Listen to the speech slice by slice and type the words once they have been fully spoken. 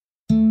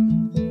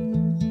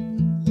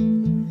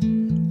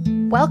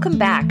Welcome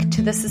back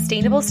to the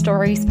Sustainable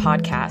Stories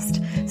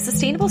podcast.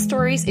 Sustainable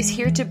Stories is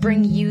here to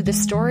bring you the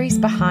stories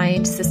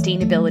behind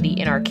sustainability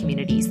in our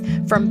communities.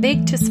 From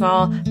big to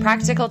small,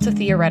 practical to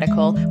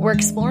theoretical, we're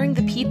exploring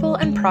the people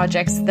and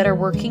projects that are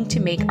working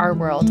to make our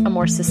world a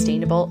more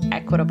sustainable,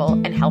 equitable,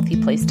 and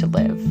healthy place to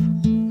live.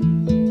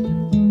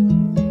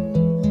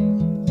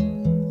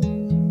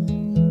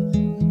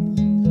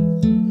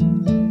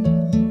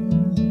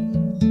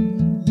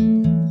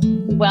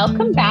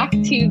 Welcome back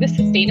to the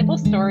Sustainable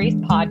Stories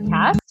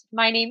podcast.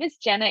 My name is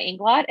Jenna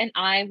Inglot, and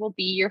I will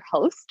be your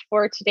host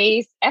for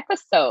today's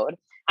episode.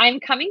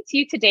 I'm coming to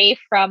you today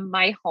from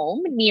my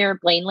home near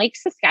Blaine Lake,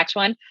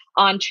 Saskatchewan,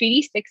 on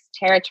Treaty 6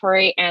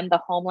 territory and the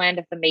homeland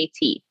of the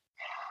Métis.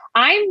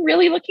 I'm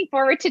really looking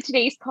forward to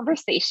today's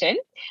conversation.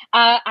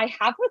 I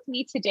have with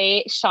me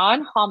today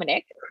Sean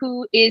Hominick,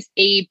 who is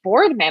a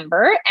board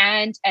member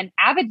and an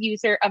avid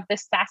user of the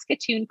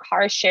Saskatoon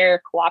Car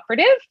Share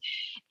Cooperative,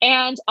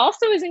 and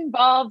also is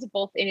involved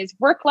both in his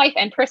work life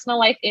and personal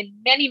life in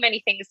many,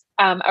 many things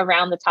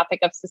around the topic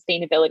of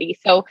sustainability.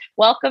 So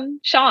welcome,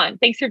 Sean.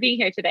 Thanks for being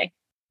here today.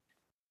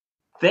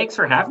 Thanks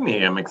for having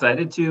me. I'm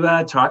excited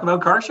to talk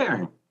about car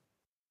sharing.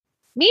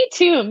 Me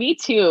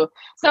too.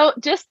 So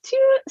just to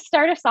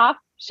start us off,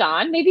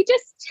 Sean, maybe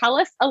just tell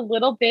us a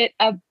little bit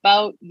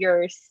about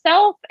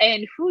yourself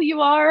and who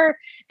you are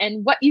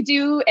and what you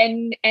do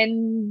and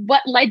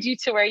what led you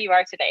to where you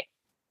are today.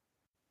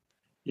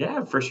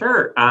 Yeah, for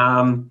sure.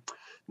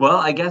 Well,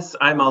 I guess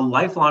I'm a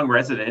lifelong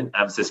resident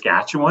of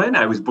Saskatchewan.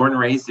 I was born and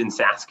raised in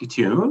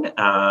Saskatoon,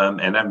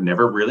 and I've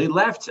never really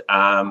left.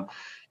 I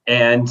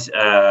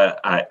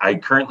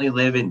currently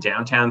live in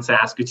downtown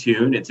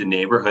Saskatoon. It's a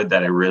neighborhood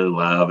that I really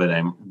love and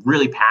I'm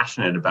really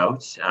passionate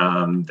about,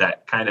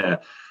 that kind of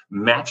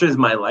matches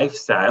my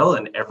lifestyle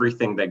and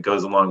everything that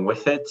goes along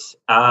with it.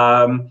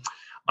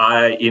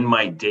 In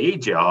my day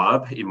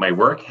job, in my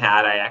work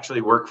hat, I actually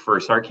work for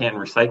Sarcan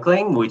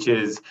Recycling, which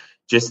is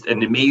just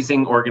an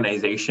amazing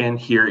organization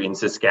here in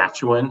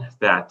Saskatchewan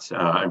that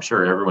I'm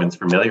sure everyone's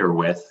familiar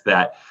with,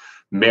 that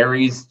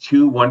marries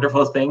two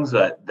wonderful things,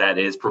 that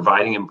is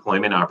providing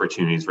employment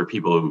opportunities for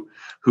people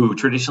who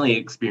traditionally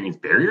experience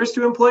barriers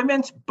to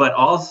employment, but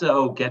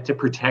also get to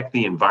protect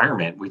the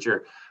environment, which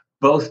are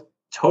both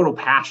total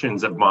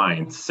passions of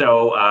mine.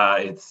 So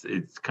it's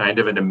kind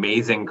of an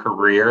amazing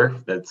career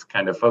that's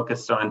kind of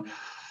focused on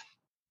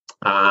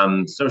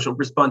social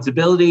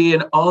responsibility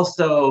and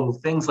also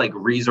things like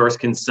resource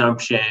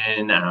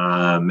consumption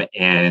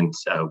and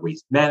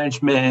waste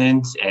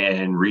management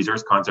and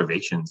resource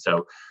conservation.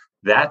 So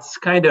that's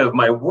kind of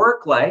my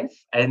work life.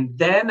 And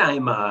then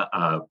I'm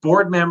a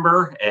board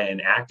member and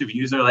active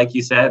user, like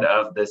you said,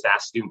 of the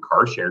Saskatoon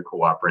Car Share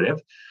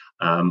Cooperative.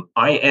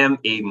 I am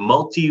a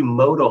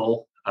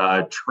multimodal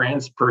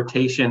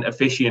transportation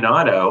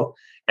aficionado,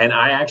 and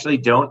I actually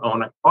don't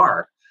own a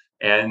car.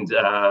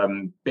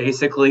 And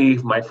basically,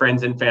 my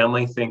friends and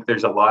family think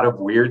there's a lot of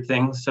weird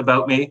things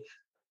about me,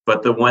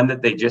 but the one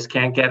that they just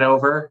can't get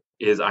over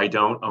is I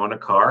don't own a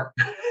car.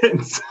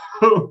 And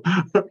so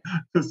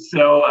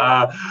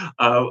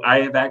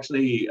I have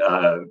actually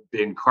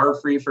been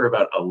car-free for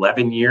about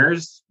 11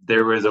 years.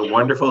 There was a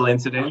wonderful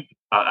incident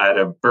at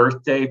a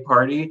birthday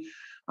party,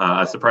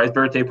 a surprise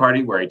birthday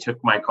party, where I took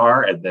my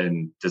car and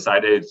then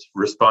decided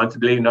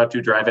responsibly not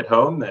to drive it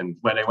home. And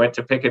when I went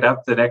to pick it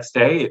up the next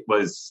day, it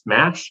was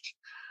smashed.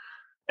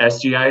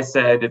 SGI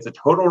said it's a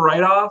total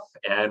write-off.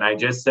 And I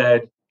just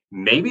said,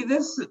 maybe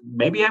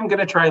I'm going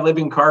to try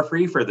living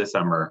car-free for the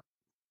summer.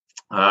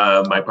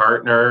 My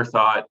partner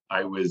thought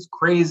I was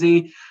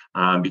crazy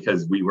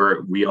because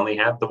we only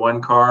had the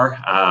one car,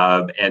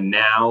 and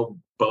now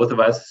both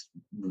of us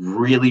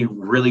really,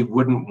 really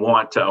wouldn't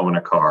want to own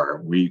a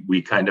car.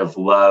 We kind of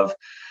love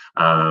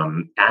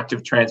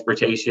active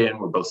transportation.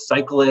 We're both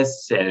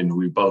cyclists, and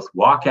we both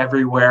walk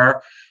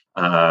everywhere.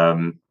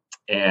 And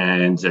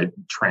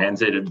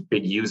transit,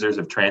 big users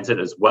of transit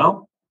as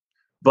well.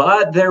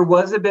 But there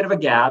was a bit of a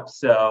gap.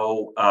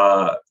 So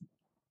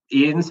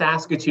in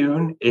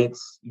Saskatoon,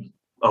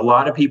 a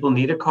lot of people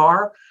need a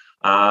car.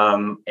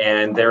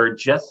 And there are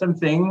just some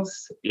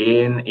things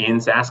in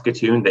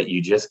Saskatoon that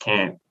you just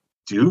can't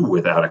do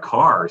without a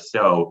car.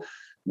 So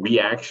we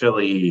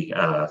actually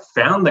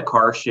found the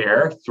car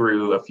share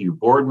through a few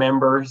board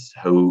members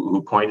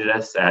who pointed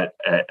us at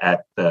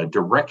the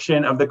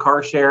direction of the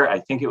car share.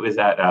 I think it was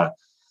at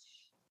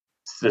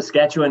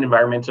Saskatchewan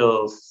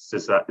Environmental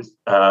Society's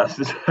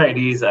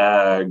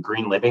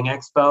Green Living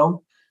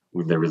Expo.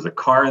 There was a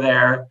car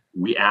there.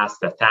 We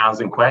asked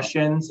 1,000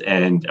 questions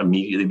and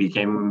immediately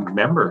became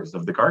members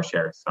of the car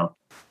share. So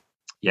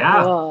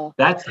yeah, Cool.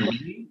 That's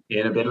me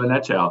in a bit of a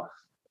nutshell.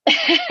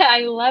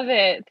 I love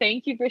it.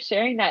 Thank you for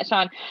sharing that,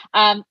 Sean.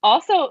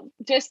 Also,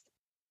 just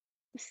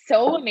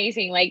so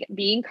amazing, like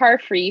being car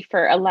free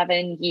for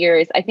 11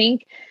 years. I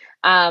think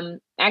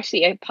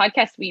actually a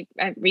podcast we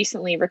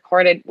recently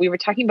recorded, we were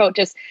talking about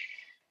just,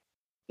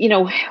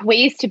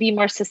 ways to be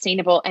more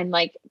sustainable, and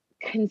like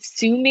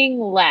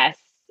consuming less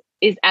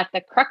is at the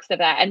crux of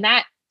that. And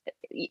that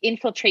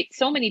infiltrates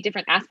so many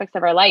different aspects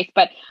of our life.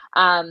 But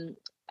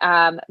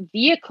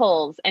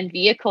vehicles and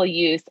vehicle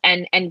use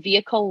and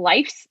vehicle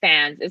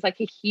lifespans is like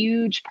a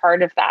huge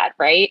part of that,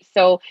 right?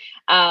 So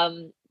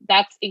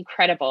that's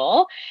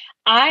incredible.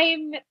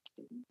 I'm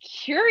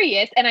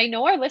curious, and I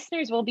know our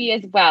listeners will be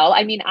as well.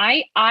 I mean,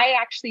 I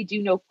actually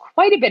do know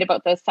quite a bit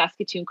about the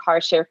Saskatoon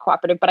Car Share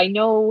Cooperative, but I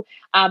know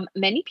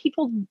many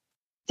people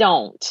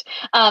don't.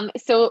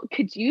 So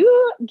could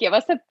you give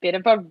us a bit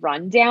of a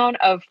rundown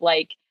of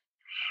like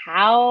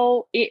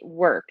how it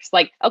works?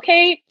 Like,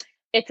 okay,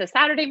 it's a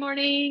Saturday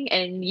morning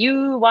and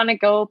you want to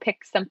go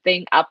pick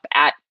something up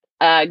at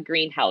a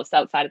greenhouse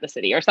outside of the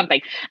city or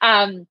something.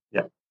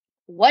 Yeah.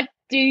 What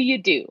do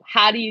you do?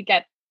 How do you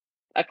get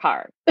a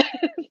car?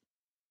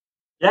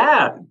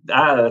 Yeah,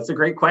 that's a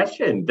great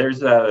question.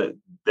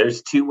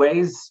 There's two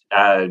ways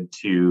to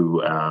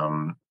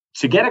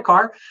get a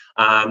car.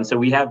 So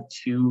we have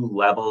two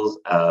levels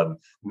of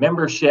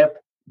membership.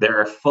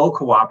 There are full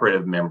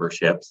cooperative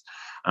memberships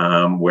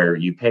where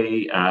you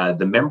pay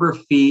the member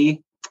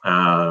fee.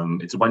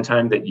 It's one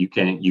time that you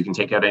can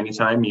take out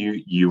anytime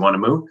you want to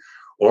move,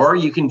 or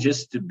you can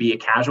just be a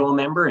casual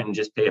member and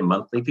just pay a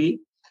monthly fee.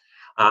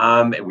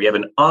 We have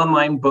an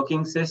online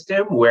booking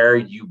system where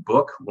you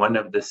book one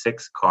of the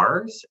 6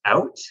 cars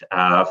out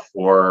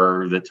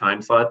for the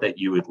time slot that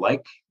you would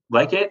like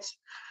it.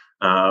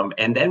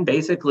 And then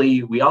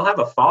basically we all have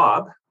a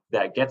fob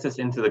that gets us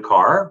into the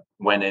car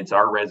when it's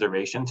our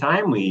reservation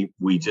time.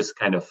 We just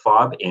kind of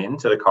fob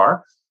into the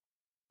car.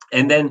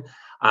 And then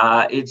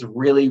it's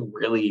really,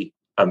 really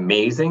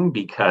amazing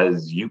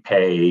because you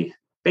pay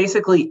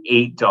basically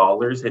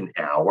 $8 an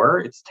hour.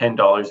 It's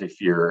 $10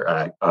 if you're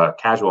a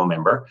casual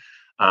member.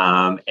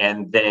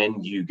 And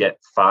then you get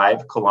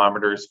 5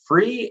 kilometers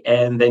free,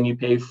 and then you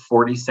pay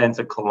 40 cents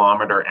a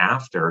kilometer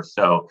after.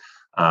 So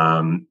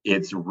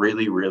it's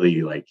really,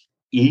 really like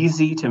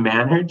easy to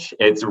manage.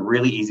 It's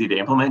really easy to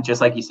implement.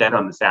 Just like you said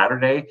on the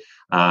Saturday,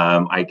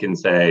 I can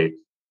say,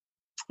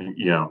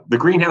 the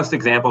greenhouse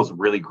example is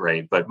really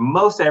great, but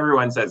most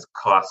everyone says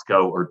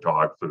Costco or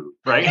dog food,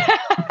 right?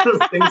 Those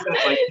things that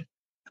like.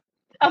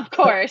 Of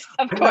course.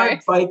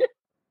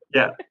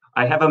 Yeah,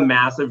 I have a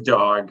massive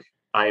dog.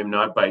 I am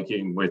not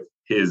biking with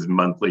his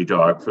monthly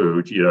dog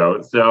food,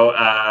 So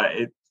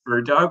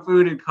for dog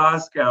food at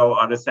Costco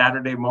on a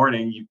Saturday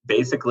morning, you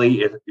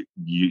basically, if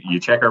you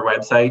check our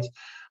website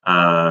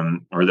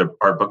or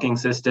our booking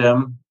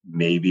system,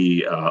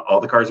 maybe all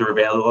the cars are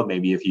available.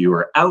 Maybe if you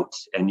are out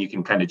and you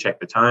can kind of check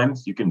the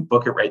times, you can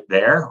book it right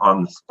there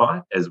on the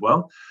spot as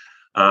well.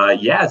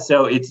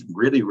 So it's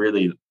really,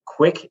 really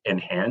quick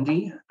and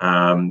handy.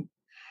 And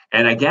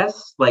I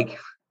guess like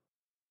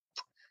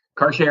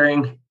car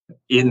sharing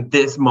in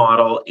this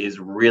model is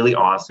really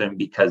awesome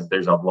because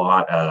there's a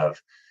lot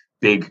of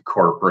big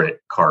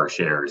corporate car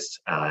shares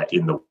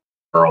in the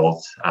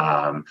world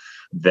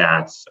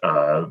that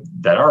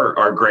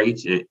are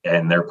great,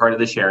 and they're part of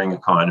the sharing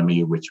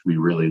economy, which we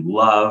really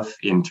love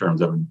in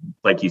terms of,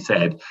 like you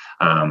said,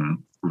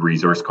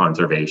 resource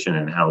conservation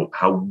and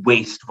how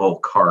wasteful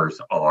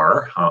cars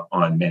are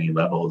on many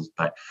levels.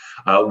 But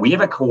we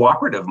have a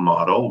cooperative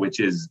model, which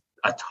is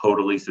a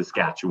totally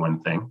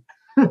Saskatchewan thing.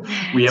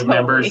 We have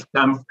members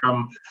come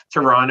from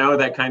Toronto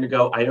that kind of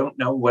go, I don't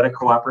know what a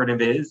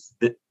cooperative is,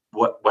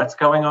 what's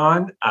going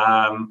on.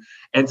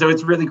 And so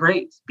it's really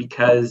great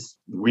because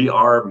we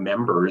are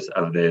members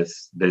of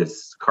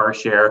this car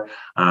share.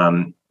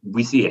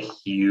 We see a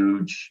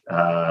huge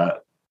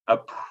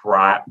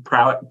pride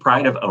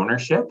of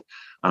ownership.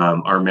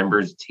 Our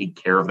members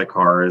take care of the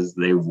cars.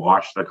 They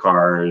wash the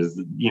cars.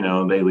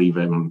 They leave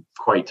them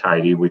quite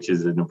tidy, which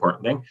is an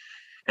important thing.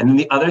 And then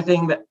the other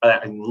thing that I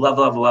love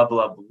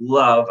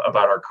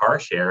about our car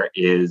share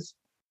is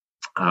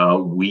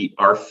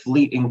our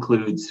fleet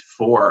includes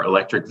 4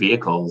 electric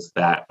vehicles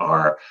that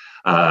are,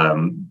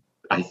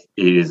 it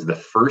is the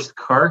first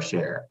car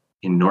share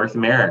in North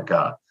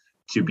America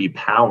to be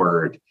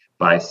powered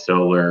by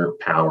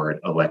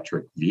solar-powered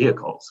electric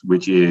vehicles,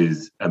 which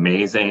is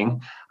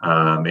amazing.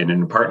 And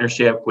in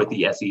partnership with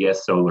the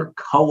SES Solar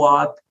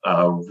Co-op,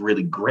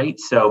 really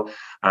great. So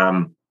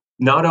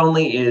not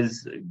only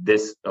is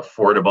this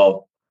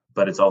affordable,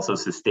 but it's also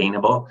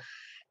sustainable.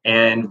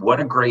 And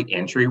what a great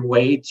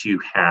entryway to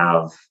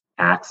have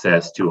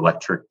access to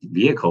electric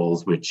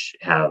vehicles, which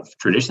have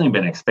traditionally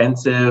been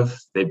expensive.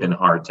 They've been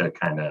hard to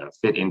kind of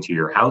fit into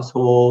your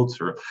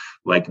households. Or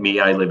like me,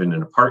 I live in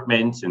an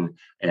apartment and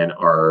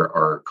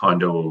our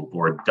condo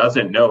board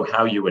doesn't know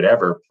how you would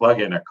ever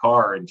plug in a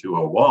car into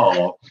a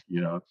wall.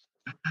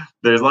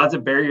 There's lots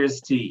of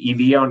barriers to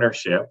EV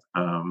ownership.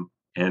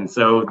 And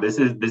so this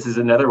is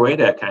another way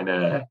to kind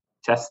of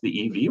test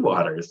the EV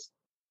waters.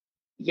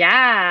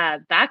 Yeah,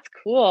 that's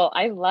cool.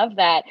 I love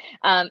that.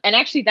 And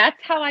actually, that's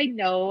how I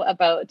know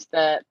about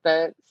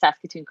the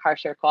Saskatoon Car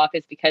Share Co-op,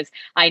 is because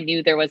I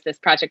knew there was this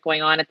project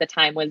going on at the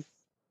time, was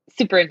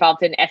super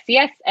involved in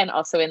SES and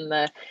also in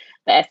the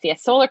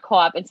SES Solar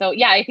Co-op. And so,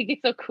 yeah, I think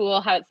it's so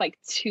cool how it's like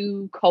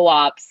 2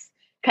 co-ops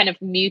kind of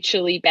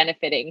mutually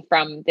benefiting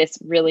from this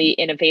really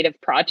innovative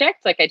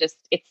project. It's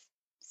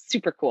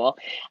super cool.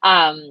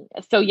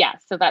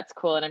 So that's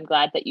cool. And I'm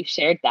glad that you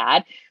shared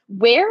that.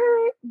 Where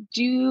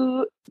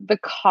do the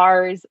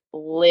cars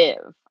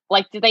live?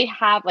 Like, do they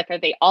have, like, are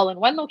they all in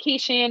one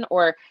location,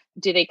 or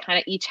do they kind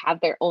of each have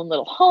their own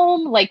little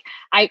home? Like,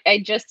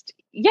 I just,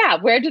 yeah,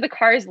 where do the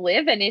cars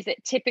live? And is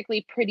it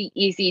typically pretty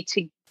easy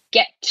to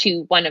get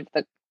to one of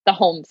the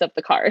homes of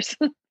the cars?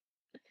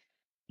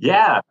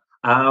 Yeah.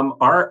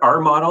 Our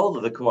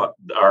model,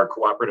 our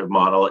cooperative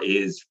model,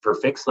 is for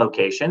fixed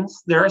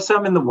locations. There are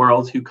some in the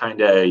world who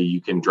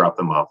you can drop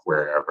them off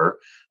wherever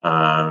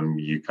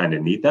you kind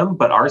of need them,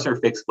 but ours are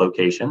fixed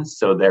locations.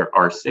 So there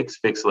are 6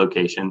 fixed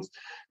locations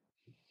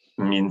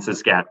in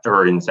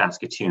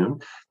Saskatoon.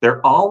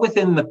 They're all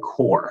within the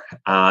core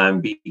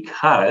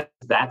because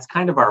that's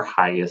kind of our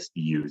highest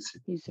use.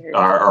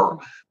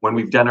 When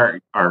we've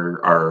done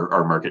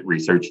our market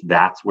research,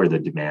 that's where the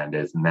demand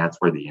is and that's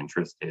where the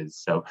interest is.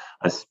 So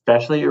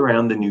especially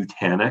around the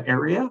Nutana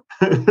area,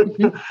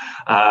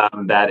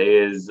 that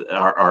is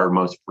our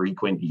most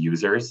frequent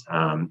users.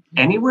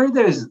 Anywhere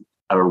there's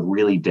a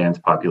really dense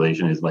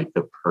population is like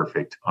the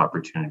perfect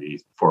opportunity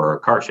for a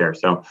car share.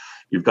 So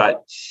you've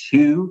got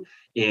 2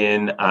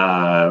 in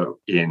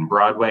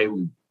Broadway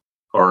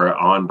or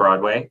on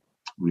Broadway.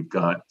 We've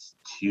got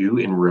 2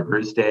 in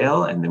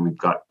Riversdale, and then we've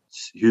got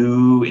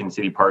 2 in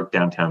City Park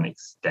downtown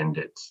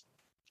extended.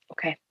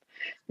 Okay.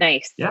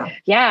 Nice. Yeah.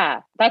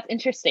 Yeah. That's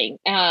interesting.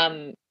 Yeah.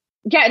 And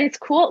it's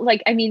cool.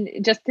 Like, I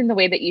mean, just in the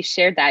way that you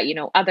shared that,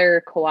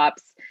 other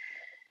co-ops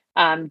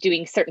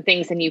doing certain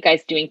things and you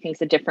guys doing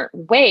things a different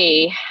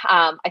way.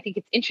 I think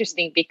it's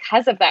interesting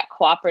because of that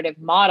cooperative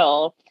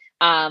model.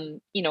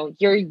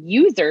 Your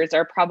users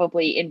are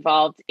probably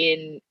involved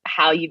in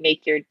how you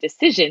make your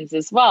decisions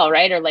as well,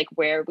 right? Or like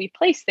where we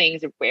place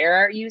things, or where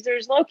are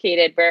users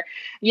located, where,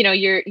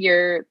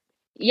 you're,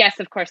 yes,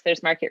 of course,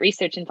 there's market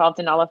research involved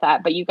in all of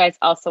that, but you guys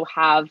also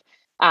have,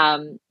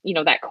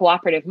 that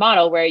cooperative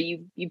model where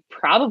you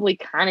probably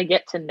kind of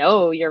get to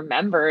know your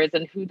members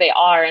and who they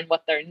are and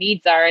what their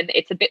needs are. And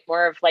it's a bit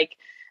more of like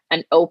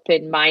an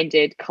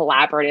open-minded,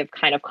 collaborative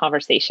kind of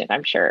conversation,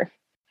 I'm sure.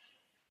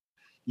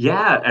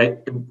 Yeah,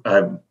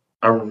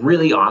 a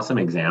really awesome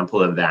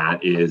example of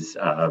that is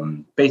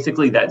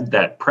basically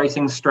that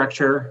pricing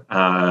structure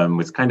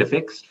was kind of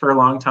fixed for a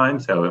long time.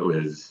 So it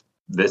was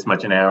this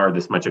much an hour,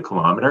 this much a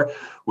kilometer,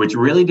 which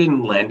really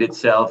didn't lend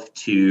itself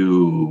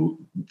to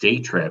day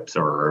trips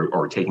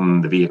or taking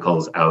the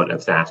vehicles out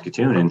of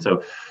Saskatoon. And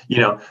so,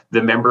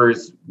 the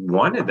members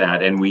wanted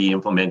that, and we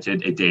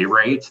implemented a day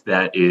rate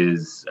that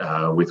is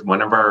with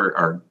one of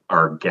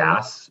our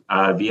gas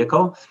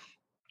vehicle.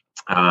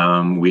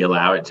 We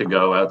allow it to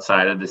go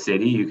outside of the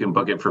city. You can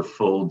book it for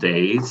full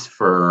days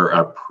for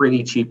a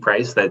pretty cheap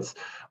price. That's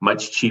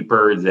much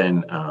cheaper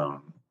than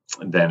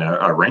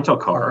a rental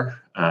car.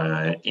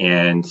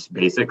 And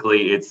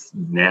basically, it's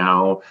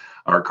now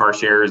our car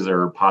shares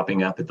are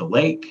popping up at the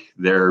lake.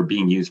 They're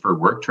being used for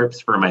work trips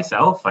for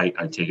myself. I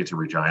take it to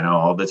Regina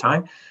all the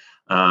time.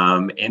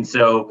 And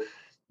so,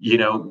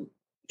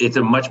 it's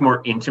a much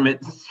more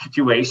intimate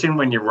situation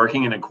when you're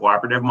working in a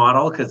cooperative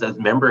model because those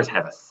members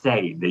have a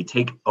say. They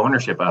take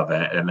ownership of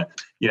it. And,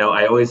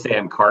 I always say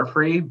I'm car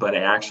free, but I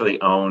actually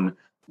own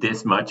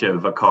this much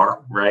of a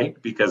car, right?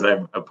 Because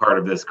I'm a part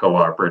of this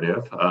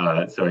cooperative.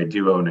 So I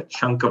do own a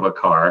chunk of a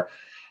car.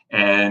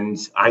 And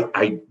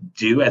I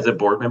do, as a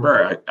board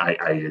member,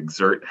 I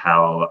exert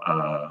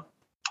how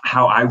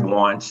I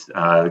want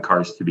the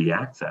cars to be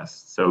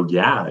accessed. So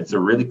yeah, it's a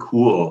really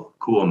cool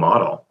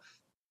model.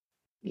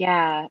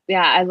 Yeah,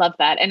 I love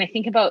that. And I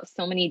think about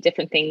so many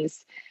different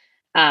things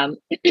from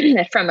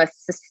a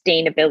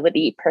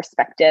sustainability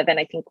perspective. And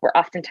I think we're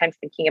oftentimes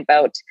thinking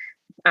about,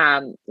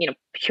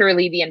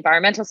 purely the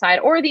environmental side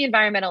or the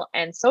environmental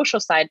and social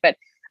side. But,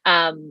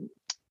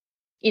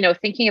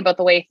 thinking about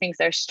the way things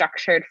are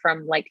structured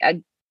from like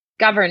a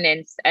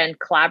governance and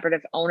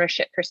collaborative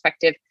ownership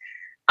perspective,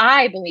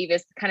 I believe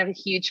is kind of a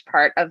huge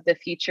part of the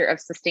future of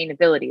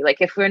sustainability.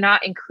 Like if we're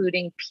not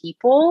including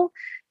people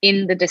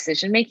in the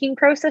decision-making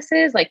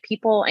processes, like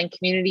people and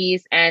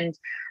communities and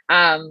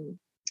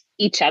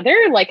each other,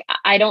 like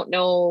I don't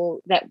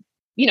know that,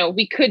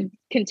 we could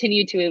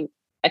continue to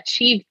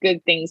achieve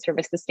good things from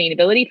a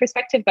sustainability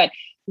perspective, but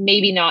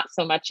maybe not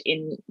so much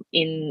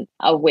in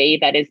a way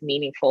that is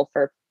meaningful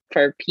for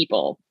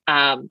people,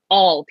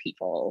 all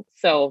people.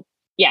 So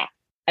yeah,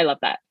 I love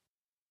that.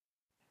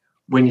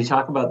 When you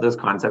talk about those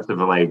concepts of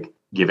like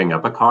giving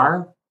up a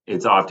car,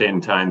 it's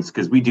oftentimes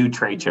because we do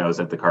trade shows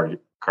at the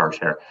car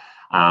share,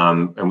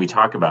 and we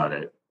talk about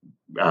it.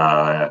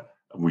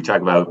 We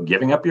talk about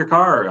giving up your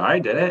car. I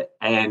did it,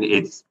 and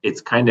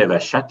it's kind of a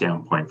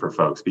shutdown point for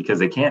folks because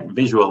they can't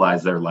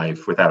visualize their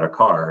life without a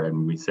car.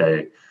 And we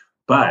say,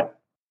 but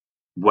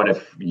what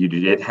if you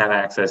did have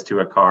access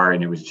to a car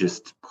and it was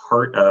just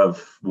part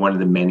of one of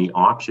the many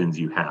options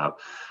you have?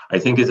 I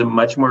think is a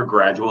much more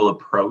gradual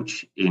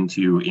approach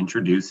into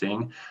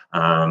introducing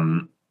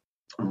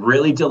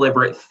really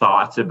deliberate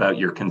thoughts about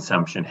your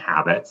consumption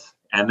habits.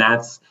 And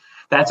that's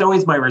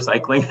always my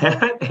recycling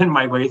hat and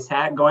my waste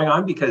hat going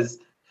on because,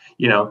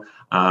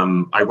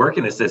 I work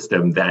in a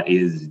system that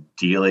is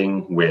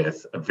dealing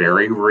with a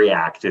very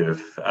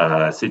reactive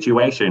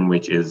situation,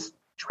 which is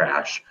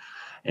trash.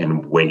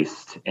 and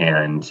waste,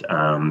 and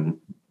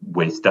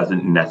waste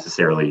doesn't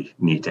necessarily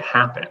need to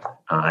happen.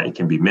 It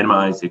can be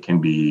minimized, it can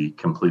be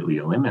completely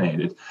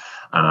eliminated.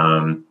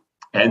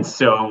 And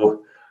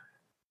so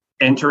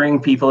entering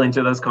people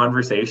into those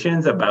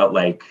conversations about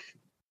like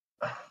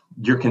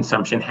your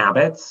consumption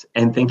habits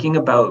and thinking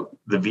about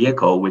the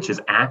vehicle, which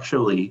is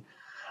actually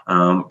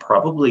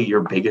probably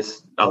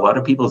a lot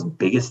of people's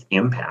biggest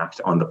impact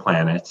on the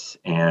planet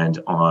and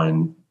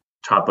on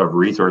top of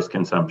resource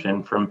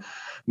consumption from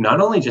not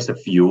only just a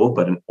fuel,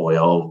 but an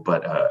oil,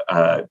 but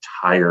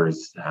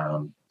tires,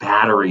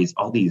 batteries,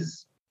 all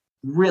these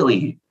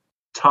really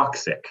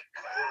toxic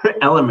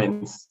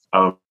elements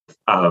of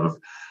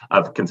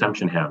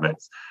consumption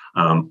habits,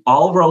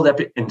 all rolled up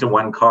into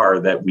one car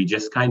that we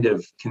just kind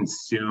of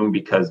consume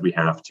because we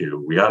have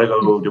to. We got to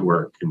go to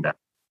work and back.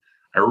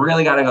 I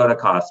really got to go to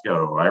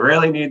Costco. I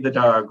really need the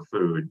dog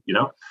food,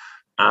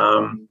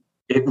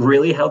 it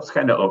really helps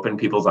kind of open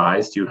people's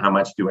eyes to how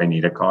much do I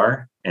need a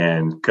car,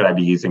 and could I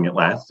be using it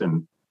less,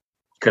 and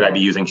could I be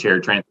using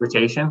shared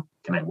transportation?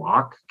 Can I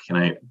walk? Can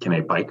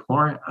I bike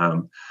more?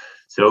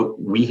 So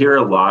we hear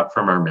a lot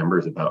from our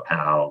members about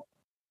how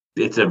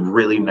it's a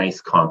really nice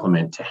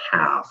compliment to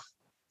have,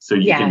 so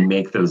you can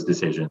make those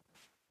decisions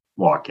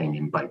walking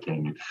and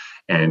biking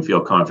and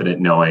feel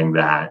confident knowing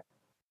that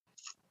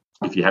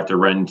if you have to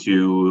run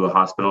to a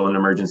hospital in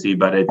emergency,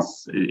 but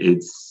it's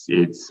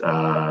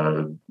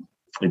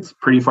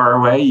pretty far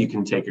away, you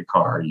can take a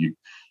car.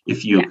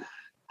 If you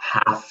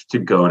have to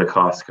go to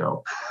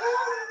Costco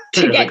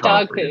to get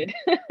dog food.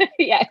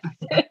 Yes.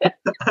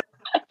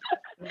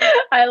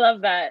 I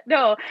love that.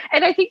 No,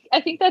 and I think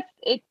that's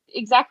it,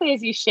 exactly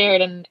as you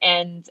shared,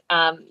 and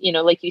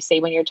like you say,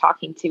 when you're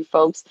talking to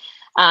folks,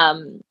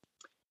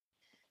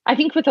 I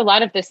think with a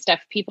lot of this stuff,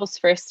 people's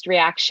first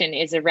reaction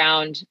is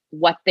around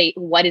what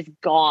is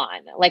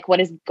gone, like what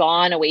is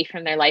gone away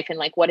from their life, and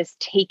like what is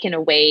taken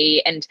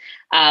away, and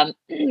kind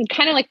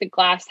of like the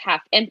glass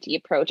half empty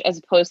approach, as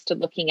opposed to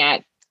looking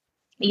at,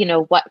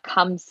 what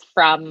comes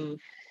from,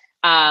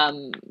 I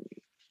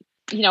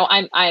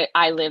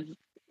live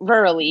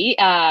rurally,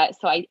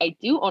 so I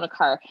do own a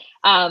car,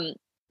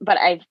 but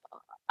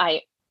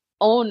I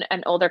own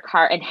an older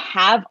car and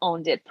have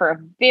owned it for a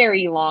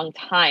very long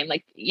time.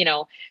 Like,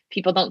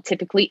 people don't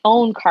typically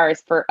own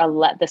cars for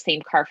the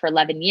same car for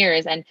 11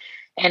 years.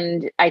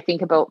 And I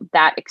think about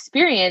that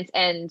experience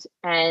and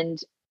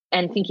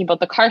thinking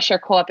about the car share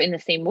co-op in the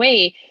same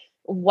way.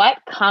 What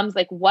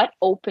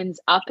opens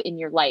up in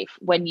your life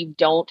when you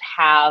don't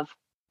have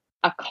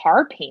a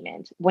car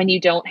payment, when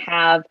you don't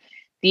have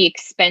the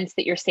expense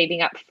that you're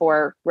saving up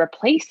for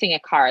replacing a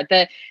car,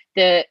 the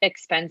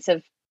expense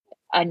of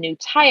a new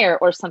tire,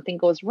 or something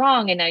goes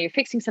wrong and now you're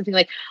fixing something,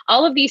 like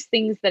all of these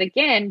things that,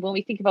 again, when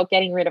we think about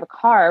getting rid of a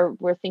car,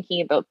 we're thinking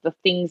about the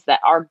things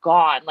that are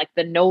gone, like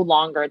the no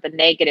longer, the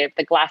negative,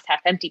 the glass half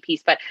empty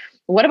piece. But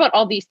what about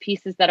all these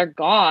pieces that are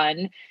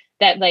gone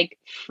that like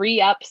free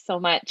up so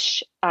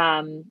much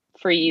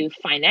for you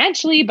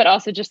financially, but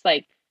also just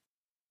like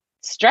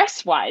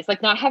stress wise,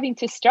 like not having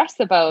to stress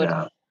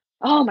about,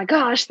 oh my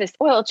gosh, this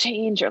oil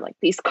change, or like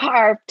these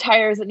car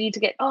tires that need to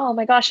get, oh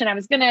my gosh, and I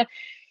was going to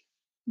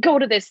go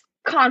to this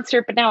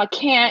concert, but now I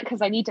can't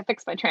because I need to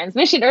fix my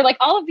transmission, or like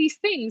all of these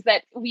things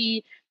that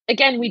we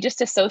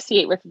just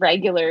associate with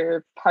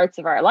regular parts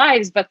of our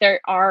lives, but there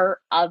are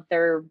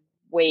other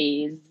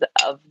ways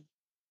of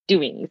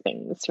doing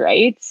things,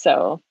 right?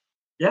 So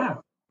yeah,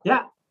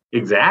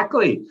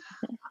 exactly.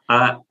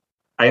 I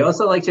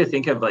also like to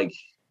think of like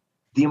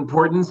the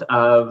importance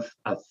of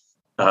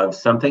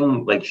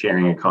something like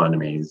sharing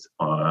economies,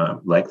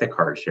 like the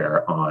car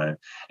share,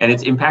 and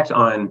its impact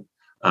on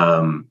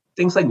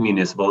things like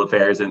municipal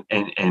affairs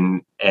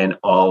and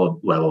all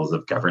levels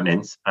of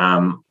governance.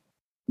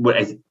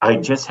 I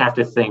just have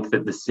to think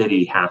that the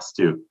city has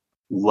to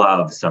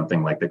love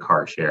something like the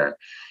car share,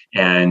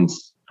 and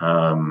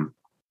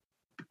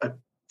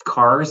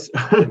cars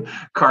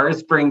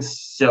bring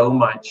so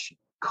much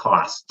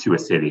cost to a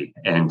city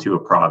and to a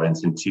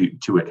province and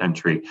to a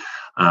country.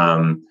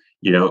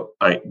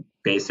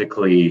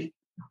 Basically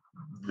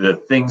the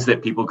things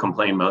that people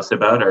complain most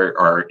about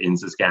are in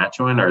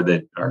Saskatchewan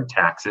are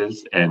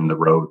taxes and the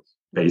roads,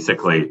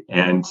 basically.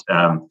 And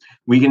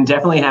we can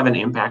definitely have an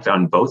impact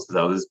on both of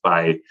those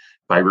by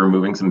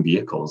removing some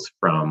vehicles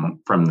from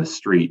the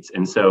streets.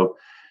 And so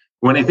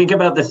when I think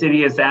about the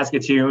city of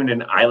Saskatoon,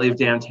 and I live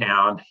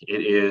downtown,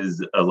 it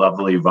is a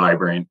lovely,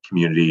 vibrant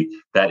community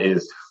that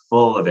is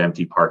full of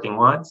empty parking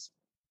lots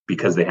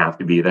because they have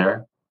to be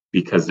there,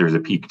 because there's a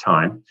peak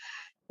time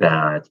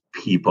that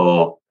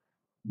people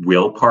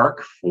will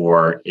park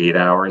for 8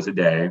 hours a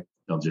day.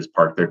 They'll just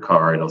park their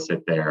car, it'll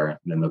sit there, and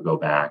then they'll go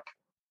back.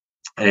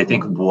 And I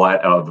think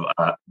what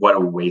a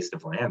waste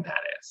of land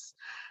that is,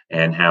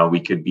 and how we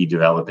could be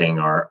developing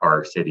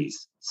our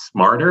cities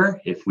smarter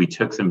if we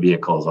took some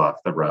vehicles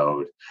off the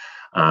road.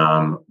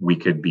 We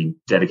could be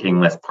dedicating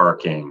less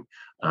parking.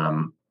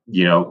 I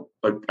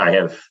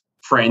have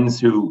friends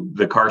who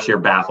the car share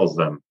baffles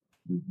them,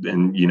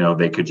 and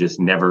they could just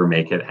never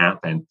make it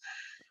happen.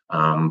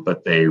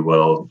 But they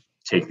will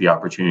take the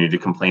opportunity to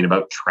complain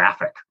about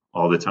traffic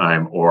all the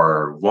time,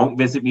 or won't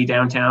visit me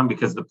downtown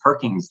because the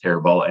parking's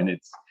terrible. And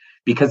it's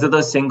because of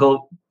those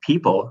single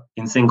people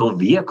in single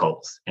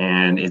vehicles.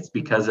 And it's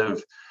because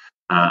of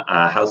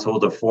a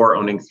household of 4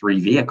 owning 3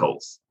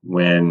 vehicles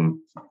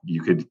when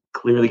you could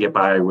clearly get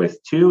by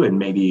with 2, and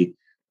maybe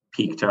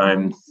peak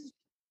times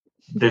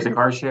there's a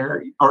car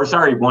share, or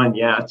sorry, 1.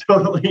 Yeah,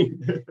 totally.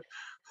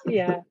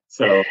 Yeah.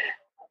 So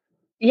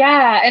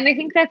yeah, and I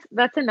think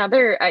that's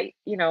another,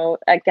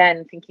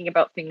 again, thinking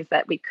about things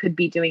that we could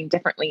be doing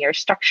differently or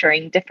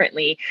structuring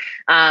differently.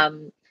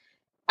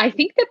 I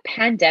think the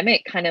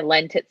pandemic kind of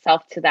lent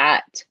itself to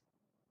that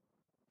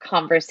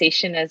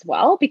conversation as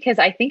well, because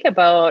I think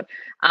about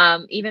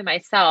even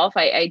myself,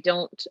 I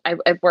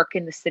work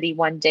in the city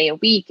 1 day a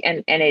week,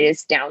 and it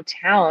is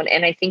downtown.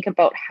 And I think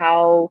about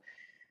how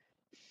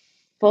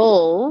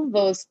full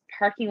those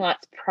parking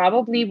lots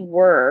probably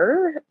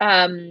were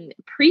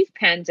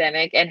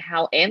pre-pandemic and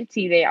how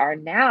empty they are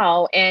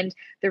now. And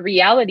the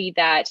reality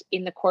that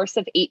in the course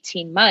of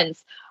 18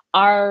 months,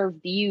 our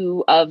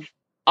view of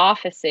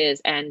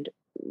offices and,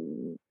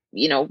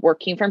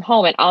 working from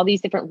home and all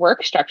these different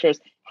work structures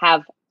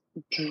have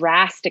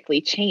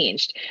drastically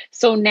changed.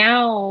 So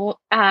now,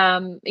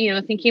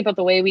 thinking about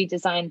the way we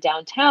design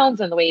downtowns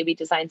and the way we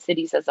design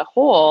cities as a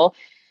whole,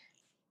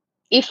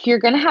 if you're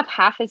going to have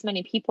half as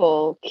many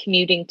people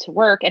commuting to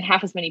work and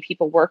half as many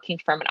people working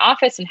from an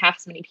office and half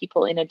as many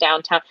people in a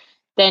downtown,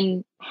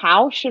 then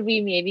how should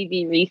we maybe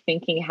be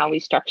rethinking how we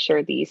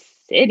structure these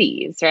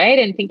cities, right?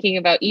 And thinking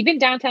about even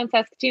downtown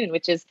Saskatoon,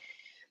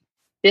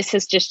 this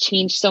has just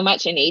changed so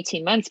much in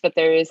 18 months, but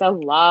there is a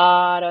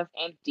lot of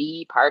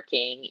empty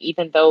parking,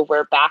 even though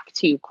we're back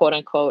to quote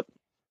unquote,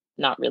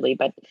 not really,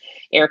 but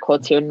air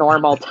quotes here,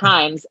 normal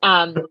times.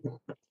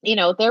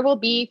 There will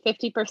be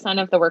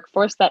 50% of the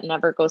workforce that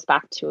never goes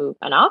back to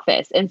an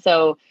office. And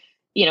so,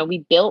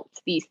 we built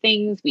these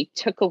things, we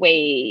took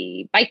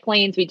away bike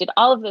lanes, we did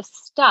all of this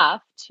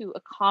stuff to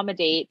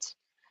accommodate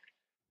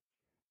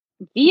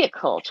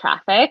vehicle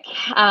traffic,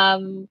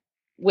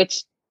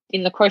 which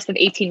in the course of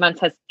 18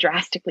 months has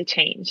drastically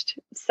changed.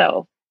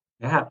 So,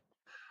 yeah,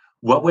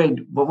 what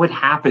would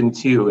happen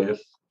too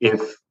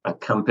if a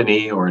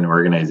company or an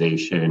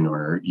organization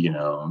or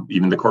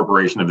even the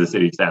corporation of the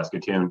city of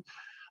Saskatoon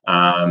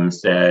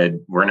said,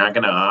 we're not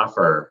going to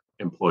offer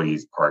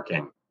employees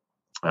parking,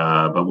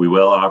 but we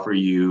will offer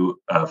you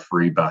a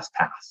free bus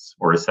pass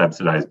or a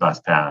subsidized bus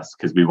pass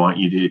because we want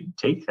you to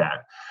take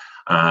that.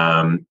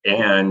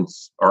 And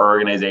our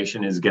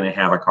organization is going to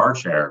have a car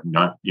share,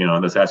 not,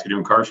 the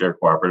Saskatoon Car Share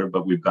Cooperative,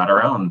 but we've got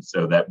our own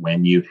so that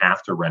when you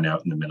have to run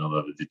out in the middle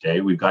of the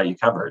day, we've got you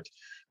covered.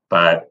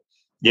 But,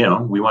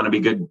 we want to be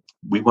good.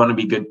 We want to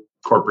be good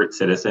corporate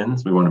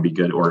citizens. We want to be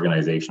good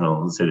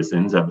organizational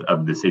citizens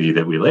of the city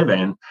that we live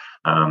in.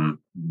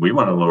 We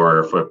want to lower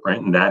our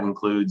footprint, and that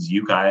includes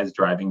you guys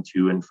driving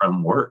to and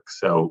from work.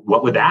 So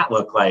what would that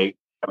look like?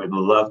 I would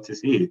love to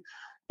see.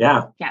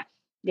 Yeah.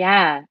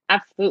 Yeah,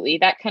 absolutely.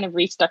 That kind of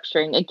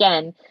restructuring,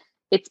 again,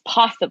 it's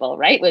possible,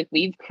 right? Like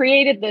we've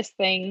created this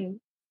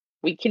thing,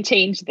 we can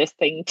change this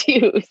thing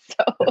too.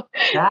 So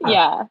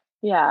yeah.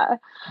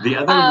 The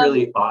other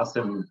really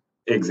awesome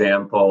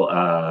example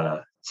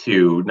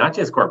to not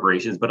just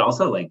corporations, but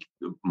also like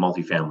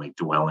multifamily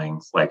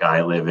dwellings like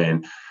I live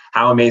in,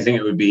 how amazing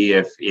it would be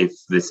if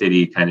the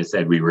city kind of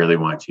said, we really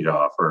want you to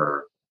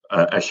offer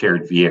a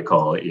shared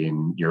vehicle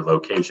in your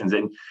locations.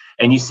 And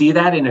you see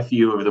that in a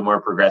few of the more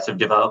progressive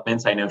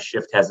developments. I know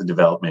Shift has a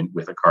development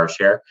with a car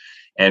share.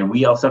 And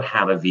we also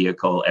have a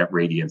vehicle at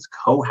Radiance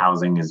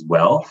Co-Housing as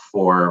well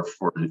for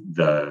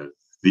the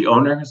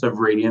owners of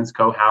Radiance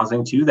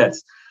Co-Housing too.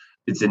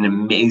 It's an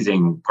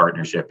amazing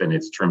partnership and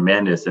it's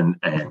tremendous. And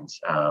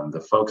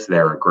the folks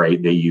there are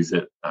great. They use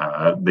it.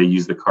 They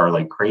use the car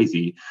like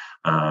crazy.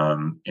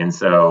 And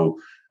so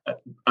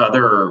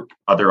other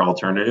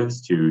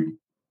alternatives to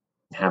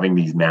having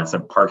these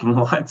massive parking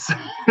lots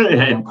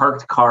and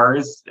parked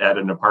cars at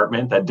an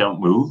apartment that don't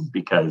move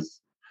because,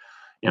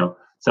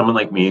 someone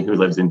like me who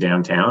lives in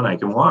downtown, I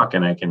can walk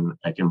and I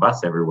can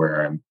bus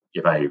everywhere. And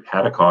if I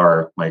had a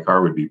car, my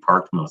car would be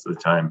parked most of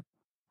the time.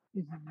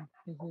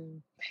 Mm-hmm. Mm-hmm.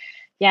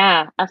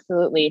 Yeah,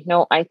 absolutely.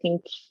 No, I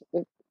think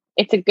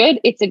it's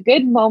a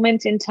good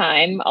moment in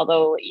time,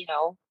 although,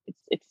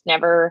 it's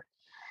never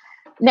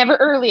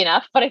early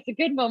enough, but it's a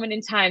good moment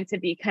in time to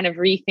be kind of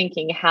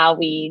rethinking how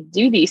we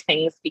do these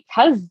things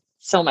because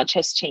so much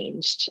has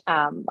changed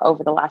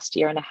over the last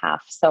year and a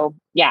half. So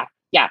yeah,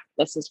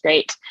 this is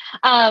great.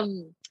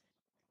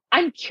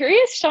 I'm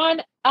curious,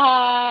 Sean,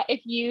 if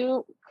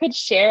you could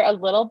share a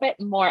little bit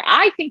more.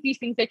 I think these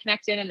things are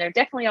connected and they're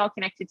definitely all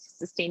connected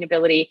to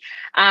sustainability,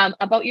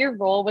 about your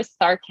role with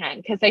Sarcan,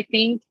 because I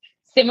think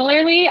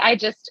similarly,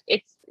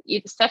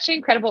 it's such an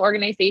incredible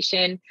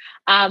organization.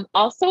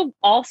 Also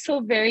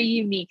very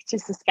unique to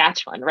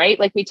Saskatchewan, right?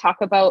 Like we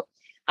talk about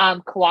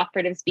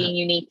cooperatives being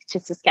unique to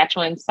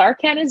Saskatchewan.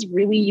 Sarcan is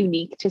really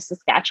unique to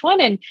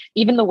Saskatchewan, and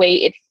even the way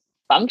it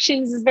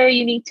functions is very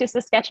unique to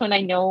Saskatchewan.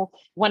 I know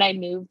when I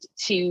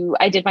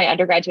did my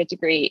undergraduate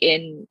degree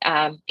in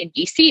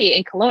BC,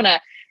 in Kelowna,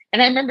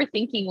 And I remember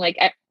thinking like,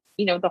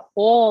 the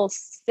whole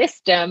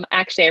system,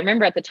 actually, I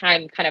remember at the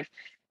time kind of,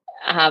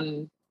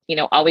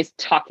 always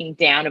talking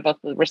down about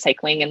the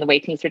recycling and the way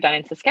things were done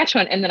in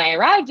Saskatchewan. And then I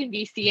arrived in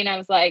BC and I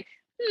was like,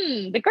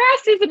 the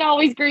grass isn't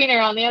always greener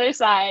on the other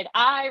side.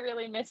 I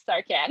really miss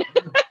Sarcan.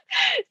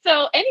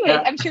 So anyways,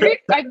 Yeah. I'm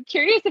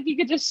curious if you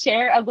could just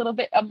share a little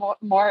bit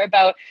more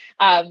about,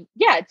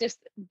 just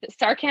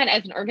Sarcan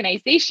as an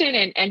organization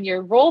and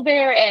your role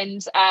there.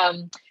 And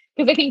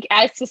because I think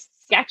as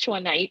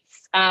Saskatchewanites,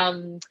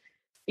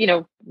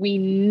 we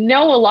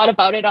know a lot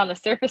about it on the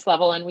surface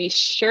level, and we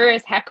sure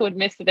as heck would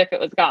miss it if it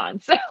was gone.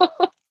 So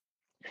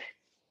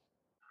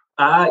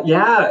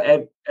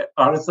and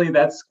honestly,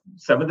 that's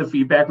some of the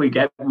feedback we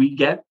get. We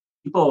get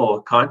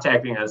people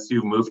contacting us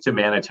who moved to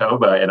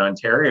Manitoba and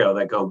Ontario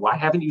that go, "Why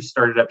haven't you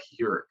started up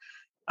here?"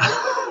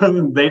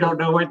 They don't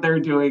know what they're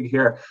doing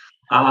here.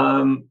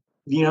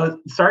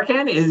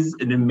 Sarcan is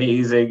an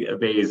amazing,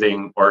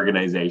 amazing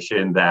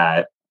organization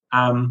that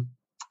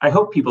I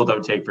hope people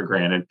don't take for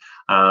granted,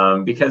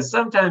 because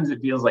sometimes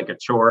it feels like a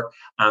chore,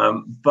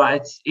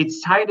 but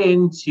it's tied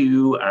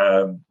into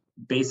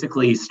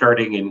basically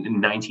starting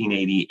in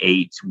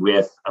 1988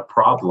 with a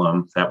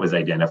problem that was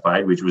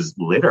identified, which was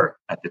litter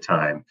at the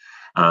time.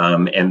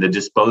 And the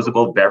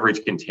disposable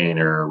beverage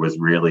container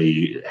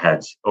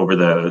had over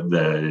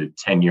the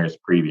 10 years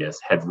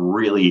previous, had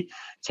really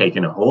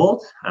taken a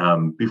hold.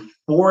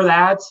 Before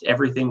that,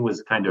 everything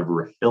was kind of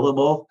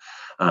refillable.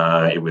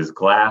 It was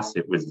glass,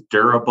 it was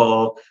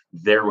durable.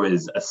 There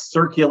was a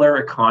circular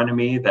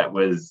economy that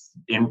was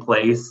in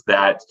place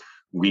that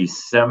we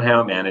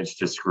somehow managed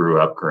to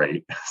screw up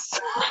great.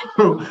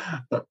 So,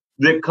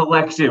 the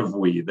collective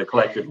we.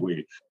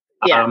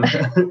 Yeah.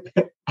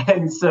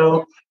 And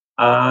so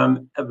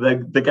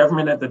the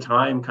government at the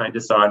time kind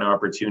of saw an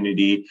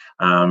opportunity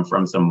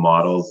from some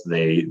models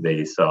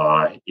they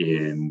saw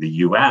in the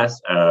US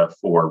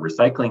for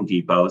recycling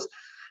depots.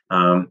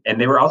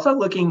 And they were also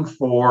looking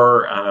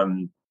for,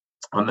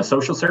 on the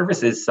social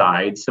services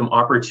side, some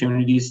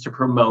opportunities to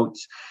promote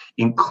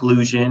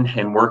inclusion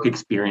and work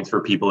experience for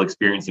people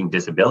experiencing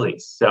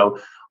disabilities. So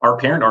our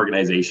parent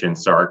organization,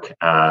 SARC,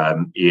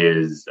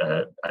 is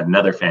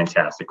another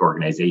fantastic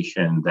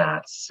organization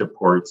that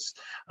supports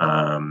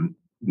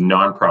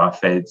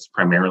nonprofits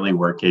primarily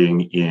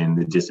working in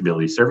the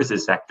disability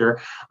services sector,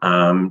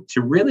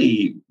 to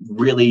really,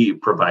 really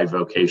provide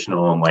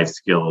vocational and life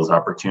skills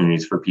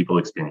opportunities for people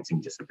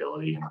experiencing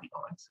disability and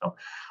beyond. So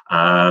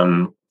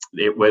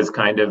it was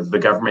kind of the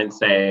government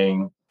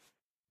saying,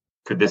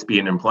 could this be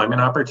an employment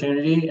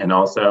opportunity? And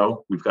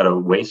also, we've got a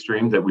waste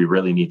stream that we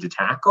really need to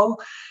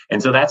tackle.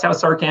 And so that's how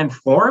Sarcan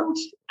formed.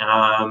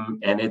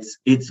 And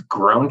it's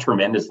grown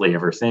tremendously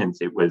ever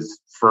since. It was,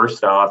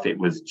 first off, it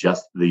was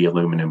just the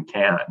aluminum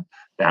can.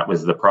 That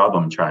was the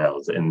problem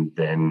child. And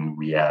then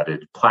we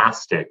added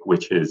plastic,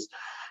 which has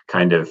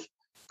kind of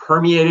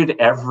permeated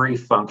every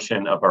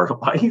function of our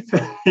life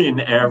in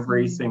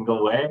every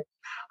single way.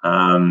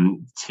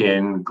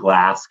 Tin,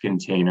 glass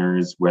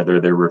containers,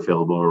 whether they're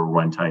refillable or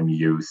one-time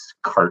use,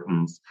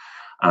 cartons.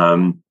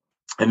 And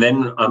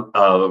then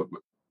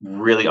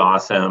really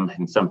awesome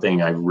and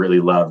something I really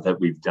love that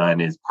we've done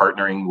is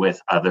partnering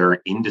with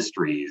other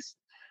industries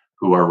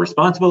who are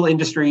responsible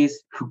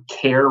industries who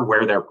care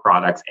where their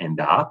products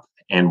end up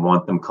and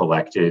want them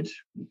collected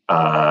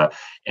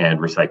and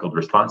recycled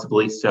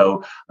responsibly.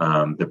 So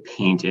the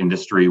paint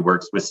industry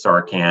works with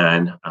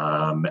Sarcan.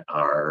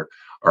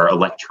 Our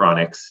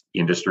electronics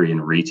industry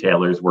and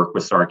retailers work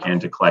with Sarcan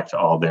to collect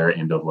all their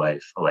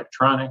end-of-life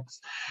electronics,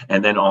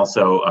 and then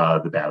also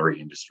the battery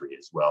industry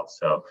as well.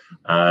 So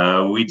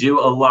we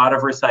do a lot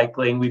of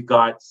recycling. We've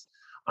got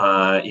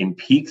in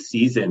peak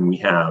season, we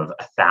have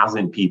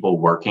 1,000 people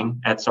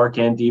working at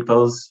Sarcan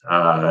depots,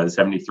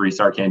 73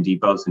 Sarcan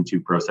depots and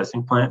 2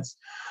 processing plants.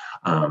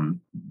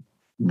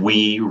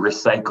 We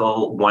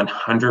recycle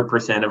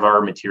 100% of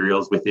our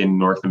materials within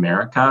North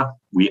America.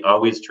 We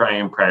always try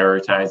and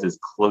prioritize as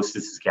close to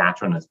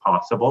Saskatchewan as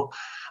possible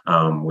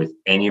with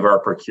any of our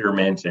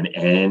procurement and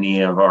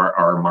any of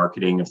our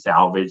marketing of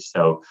salvage.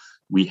 So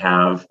we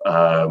have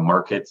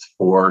markets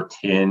for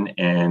tin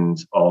and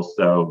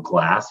also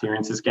glass here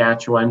in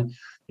Saskatchewan.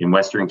 In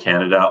Western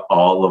Canada,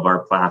 all of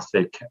our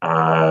plastic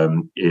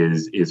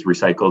is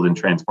recycled and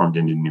transformed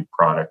into new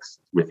products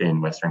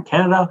within Western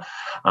Canada.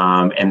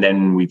 And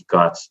then we've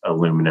got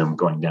aluminum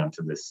going down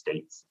to the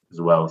States as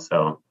well.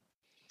 So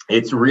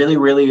it's really,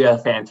 really a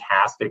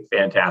fantastic,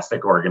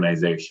 fantastic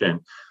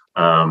organization.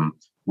 I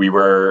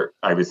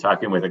was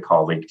talking with a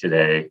colleague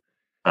today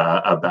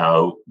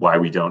about why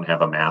we don't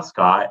have a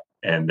mascot.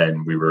 And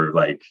then we were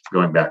like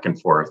going back and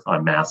forth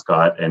on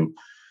mascot. And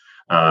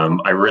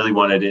I really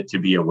wanted it to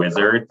be a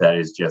wizard that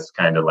is just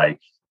kind of like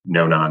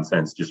no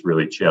nonsense, just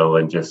really chill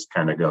and just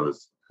kind of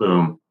goes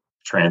boom,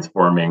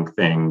 transforming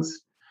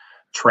things,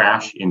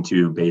 trash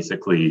into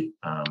basically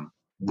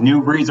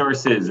new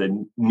resources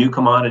and new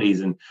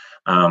commodities. And,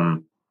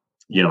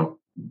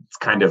 it's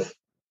kind of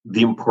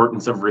the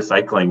importance of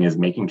recycling is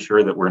making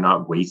sure that we're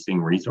not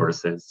wasting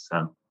resources.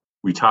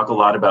 We talk a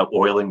lot about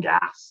oil and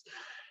gas,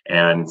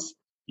 and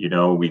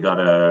we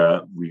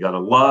gotta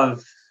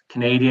love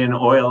Canadian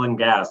oil and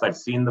gas. I've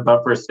seen the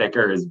bumper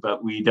stickers,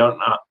 but we don't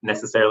not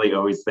necessarily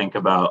always think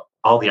about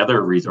all the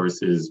other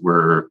resources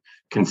we're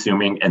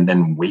consuming and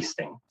then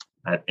wasting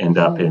that end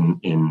up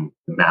in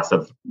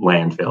massive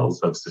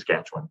landfills of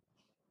Saskatchewan.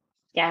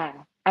 Yeah,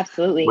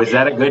 absolutely. Was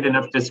that a good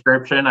enough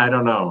description? I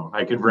don't know.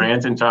 I could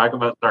rant and talk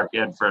about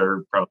Sarkhead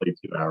for probably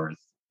 2 hours.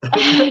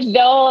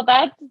 No,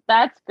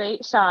 that's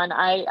great, Sean.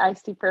 I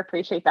super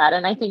appreciate that.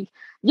 And I think,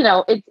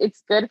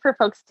 it's good for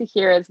folks to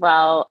hear as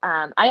well.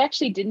 I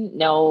actually didn't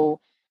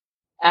know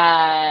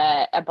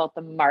about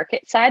the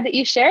market side that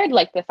you shared,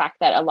 like the fact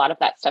that a lot of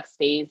that stuff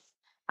stays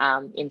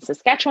in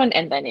Saskatchewan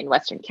and then in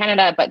Western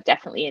Canada, but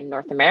definitely in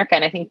North America.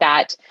 And I think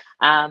that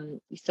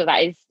that's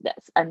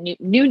a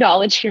new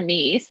knowledge for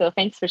me. So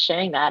thanks for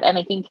sharing that. And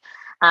I think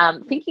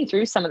thinking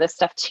through some of this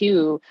stuff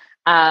too,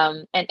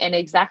 and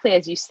exactly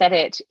as you said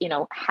it,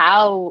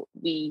 how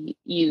we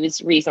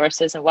use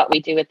resources and what we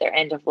do at their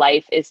end of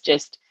life is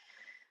just,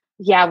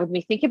 when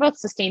we think about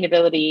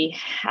sustainability,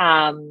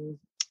 and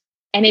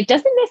it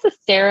doesn't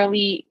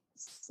necessarily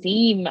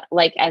seem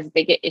like as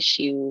big an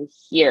issue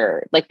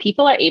here. Like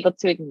people are able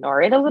to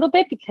ignore it a little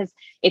bit because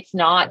it's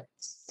not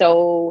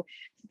so,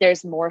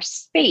 there's more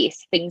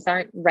space. Things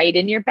aren't right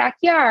in your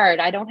backyard.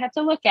 I don't have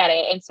to look at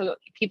it. And so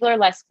people are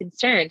less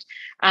concerned.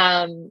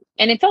 And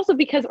it's also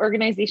because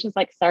organizations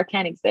like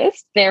Sarcan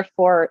exist.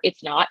 Therefore,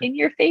 it's not in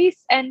your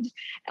face and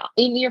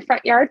in your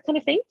front yard kind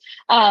of thing.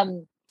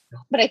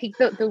 But I think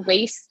the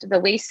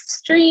waste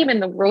stream and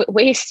the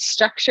waste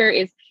structure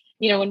is,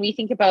 when we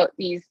think about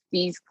these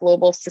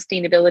global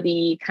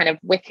sustainability kind of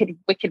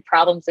wicked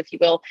problems, if you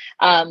will,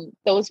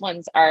 those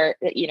ones are,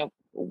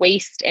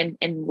 waste and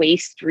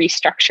waste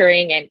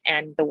restructuring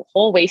and the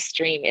whole waste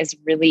stream is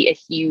really a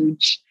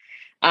huge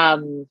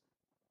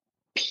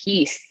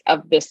piece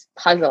of this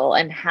puzzle,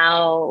 and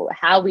how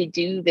we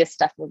do this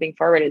stuff moving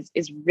forward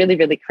is really,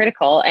 really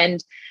critical.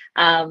 And,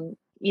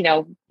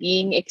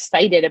 being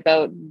excited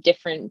about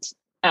different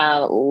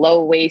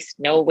low waste,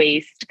 no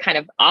waste kind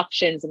of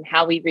options and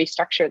how we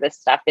restructure this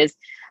stuff is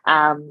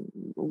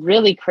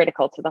really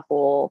critical to the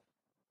whole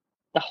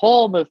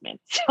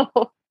movement.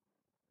 So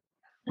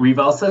we've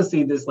also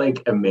seen this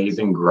like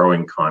amazing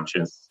growing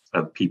conscience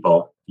of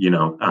people.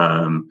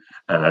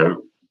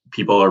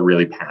 People are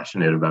really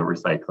passionate about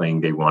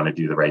recycling. They want to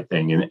do the right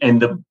thing,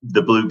 and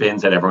the blue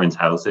bins at everyone's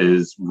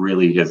houses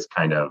really has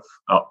kind of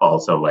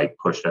also like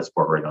pushed us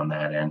forward on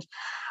that end.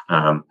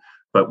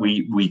 But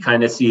we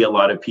kind of see a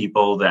lot of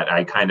people that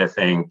I kind of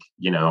think,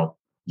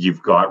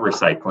 you've got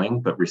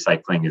recycling, but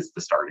recycling is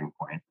the starting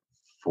point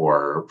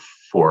for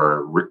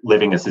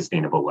living a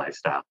sustainable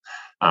lifestyle.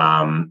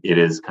 It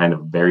is kind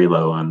of very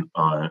low on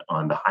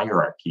the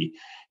hierarchy,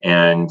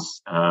 and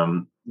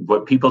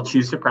what people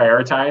choose to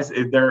prioritize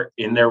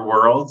in their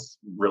worlds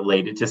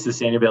related to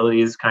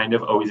sustainability is kind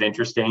of always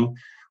interesting.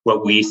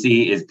 What we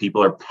see is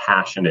people are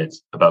passionate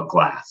about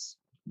glass.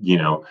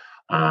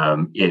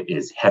 It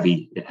is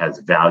heavy, it has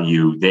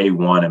value. They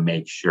want to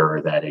make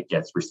sure that it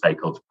gets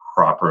recycled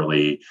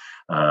properly.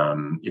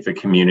 If a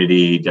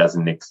community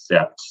doesn't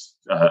accept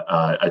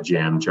a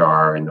jam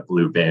jar in the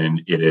blue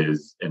bin, it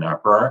is an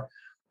uproar,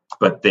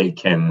 but they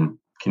can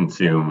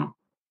consume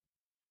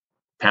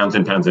pounds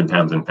and pounds and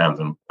pounds and pounds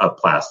of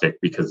plastic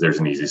because there's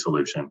an easy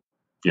solution,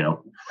 Yeah.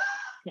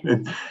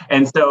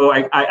 And so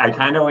I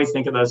kind of always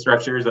think of those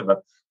structures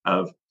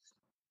of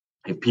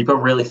if people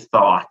really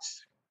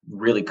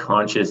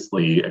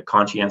consciously, a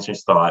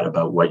conscientious thought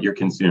about what you're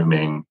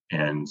consuming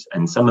and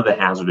some of the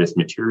hazardous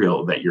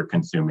material that you're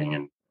consuming,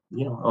 and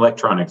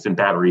electronics and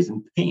batteries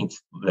and paint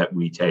that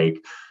we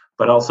take,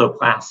 but also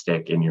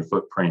plastic and your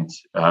footprint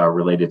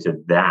related to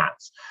that.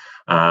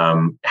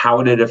 How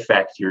would it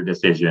affect your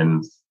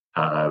decisions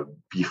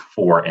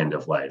before end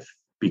of life?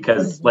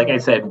 Because like I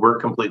said, we're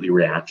completely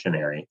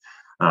reactionary.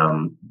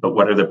 But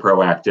what are the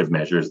proactive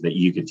measures that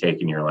you could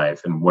take in your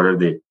life, and what are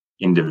the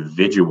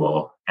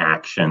individual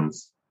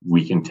actions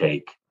we can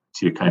take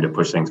to kind of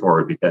push things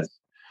forward? Because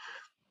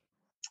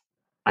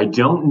I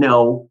don't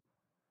know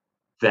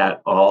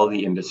that all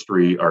the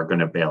industry are going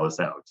to bail us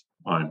out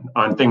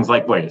on things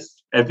like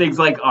waste and things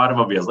like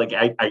automobiles. Like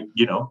the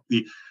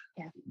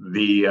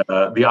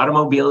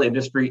automobile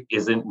industry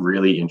isn't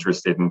really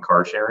interested in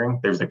car sharing.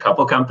 There's a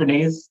couple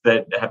companies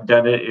that have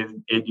done it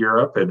in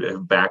Europe and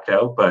have backed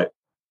out, but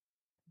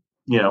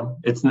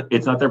it's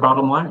not their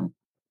bottom line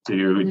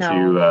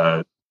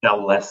to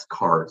sell less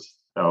cars.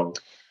 So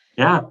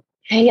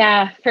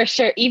yeah, for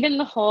sure. Even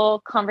the whole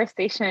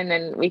conversation,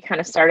 and we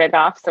kind of started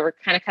off, so we're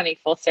kind of coming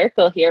full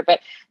circle here, but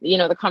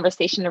the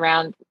conversation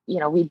around,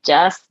 we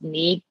just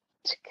need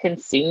to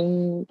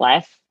consume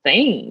less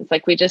things.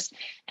 Like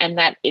and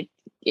that it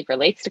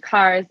relates to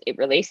cars, it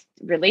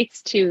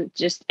relates to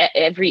just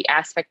every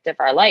aspect of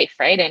our life,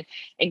 right? And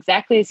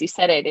exactly as you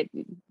said it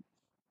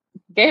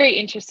very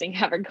interesting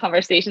having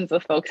conversations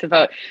with folks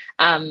about,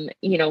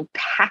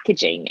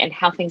 packaging and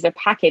how things are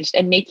packaged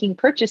and making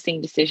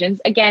purchasing decisions.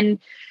 Again,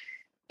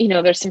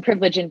 there's some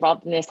privilege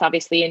involved in this,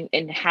 obviously,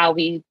 in how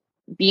we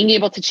being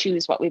able to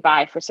choose what we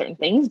buy for certain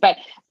things. But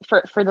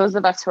for those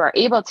of us who are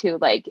able to,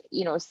 like,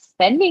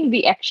 spending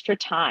the extra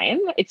time,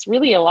 it's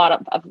really a lot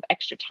of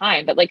extra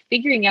time, but like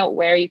figuring out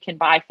where you can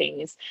buy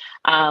things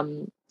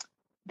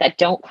that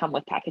don't come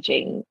with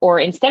packaging, or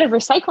instead of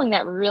recycling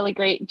that really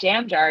great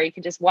jam jar, you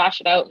can just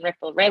wash it out and rip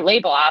the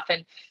label off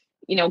and,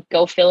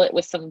 go fill it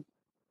with some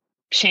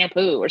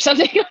shampoo or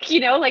something.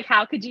 Like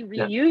how could you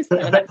reuse some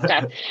of that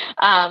stuff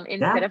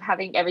instead of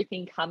having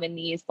everything come in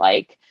these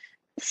like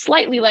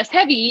slightly less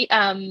heavy,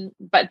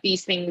 but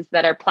these things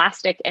that are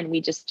plastic, and we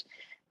just,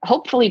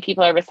 hopefully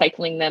people are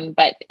recycling them,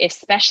 but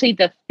especially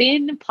the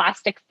thin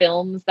plastic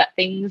films that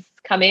things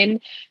come in,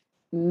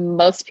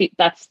 most people,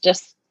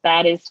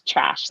 that is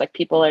trash. Like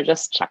people are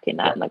just chucking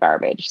that in the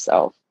garbage.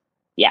 So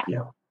yeah.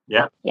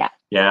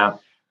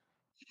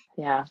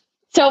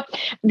 So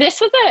this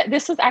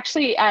was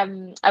actually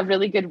a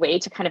really good way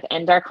to kind of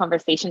end our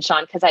conversation,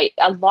 Sean, because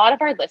a lot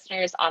of our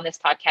listeners on this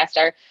podcast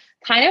are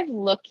kind of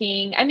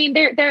looking, I mean,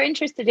 they're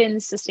interested in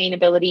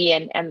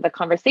sustainability and the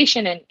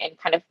conversation and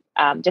kind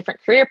of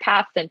different career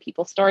paths and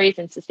people's stories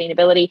and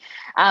sustainability.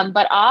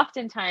 But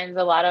oftentimes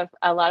a lot of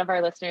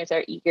our listeners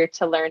are eager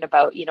to learn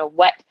about,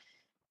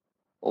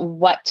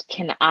 what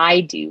can I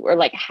do, or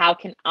like how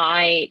can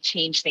I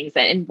change things,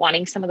 and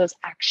wanting some of those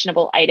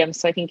actionable items.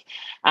 So I think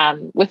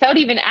without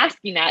even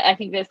asking that, I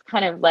think this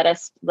kind of led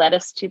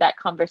us to that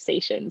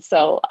conversation.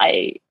 So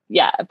I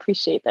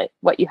appreciate that,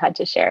 what you had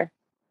to share.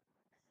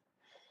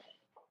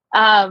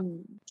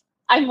 I'm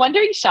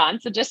wondering,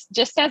 Sean, so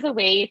just as a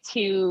way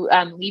to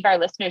leave our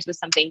listeners with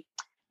something,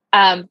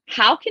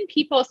 how can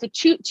people, so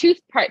two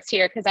parts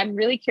here, because I'm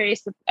really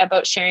curious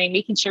about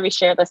making sure we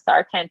share the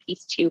Sarcan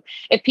piece too.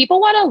 If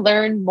people want to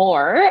learn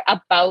more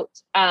about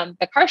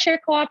the Car Share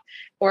Co-op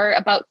or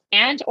about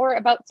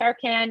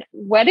Sarcan,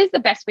 what is the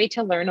best way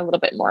to learn a little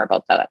bit more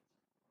about that?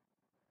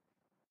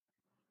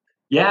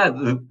 Yeah,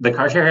 the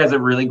Car Share has a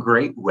really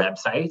great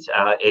website.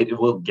 It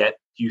will get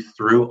you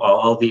through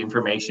all the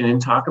information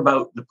and talk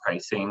about the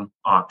pricing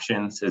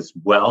options as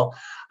well,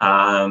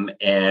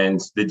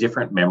 and the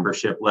different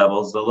membership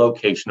levels, the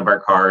location of our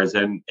cars,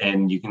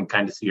 and you can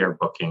kind of see our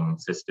booking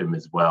system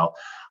as well.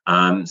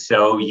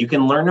 So you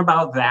can learn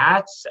about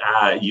that.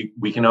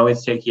 We can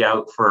always take you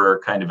out for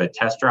kind of a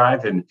test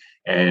drive, and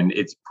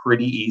it's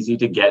pretty easy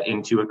to get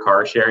into a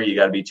car share. You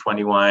got to be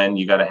 21.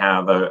 You got to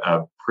have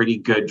a pretty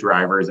good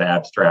driver's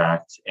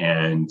abstract,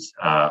 and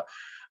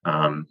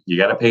you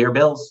got to pay your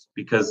bills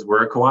because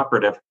we're a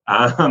cooperative.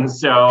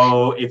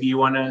 So if you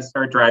want to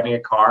start driving a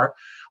car,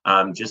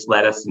 just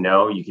let us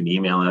know. You can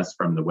email us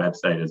from the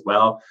website as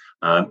well.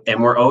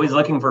 And we're always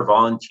looking for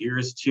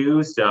volunteers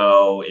too.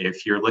 So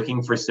if you're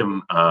looking for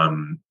some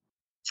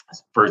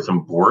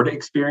board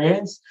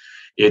experience,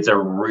 it's a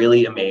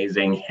really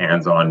amazing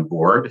hands-on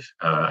board.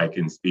 I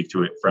can speak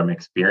to it from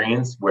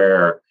experience,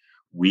 where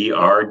we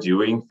are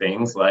doing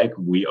things like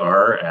we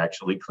are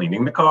actually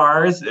cleaning the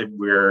cars.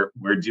 We're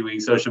doing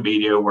social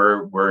media.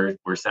 We're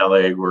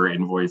selling. We're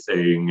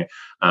invoicing.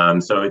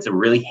 So it's a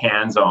really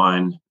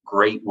hands-on,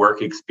 great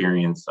work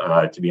experience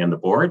to be on the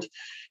board.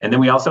 And then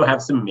we also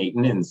have some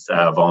maintenance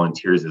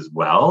volunteers as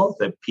well.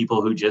 The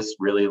people who just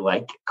really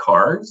like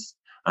cars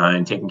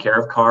and taking care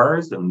of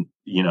cars, and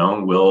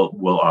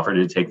we'll offer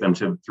to take them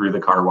through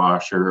the car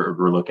wash or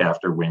look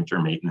after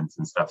winter maintenance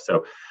and stuff.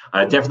 So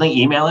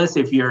definitely email us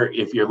if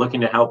you're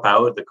looking to help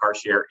out. The Car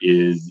Share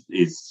is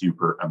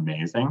super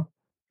amazing.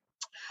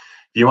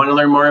 If you want to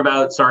learn more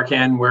about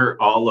Sarcan, we're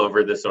all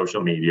over the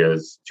social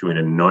medias to an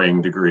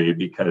annoying degree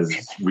because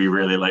we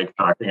really like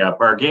talking up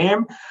our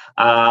game.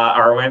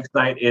 Our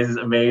website is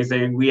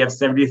amazing. We have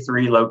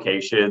 73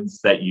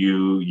 locations that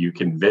you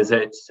can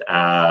visit.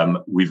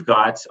 We've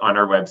got on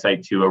our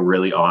website too a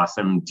really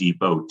awesome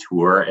depot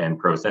tour and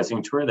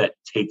processing tour that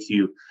takes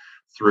you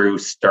through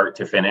start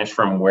to finish,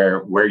 from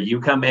where you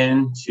come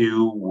in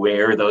to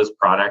where those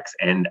products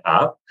end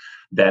up.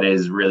 That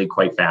is really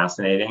quite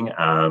fascinating,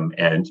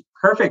 and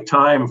perfect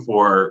time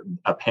for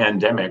a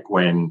pandemic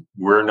when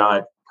we're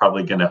not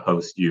probably going to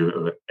host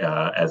you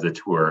as a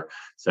tour.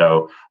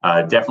 So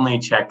definitely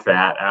check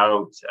that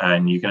out,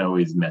 and you can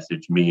always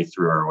message me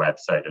through our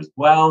website as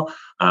well.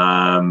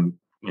 And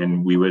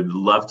we would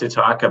love to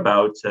talk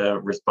about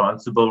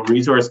responsible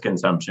resource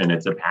consumption.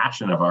 It's a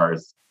passion of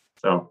ours.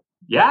 So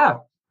yeah.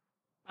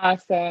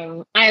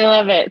 Awesome. I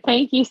love it.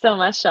 Thank you so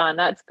much, Sean.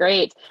 That's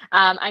great.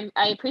 I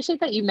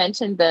appreciate that you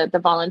mentioned the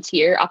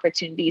volunteer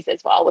opportunities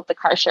as well with the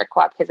Car Share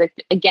Co-op, because I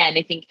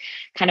think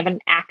kind of an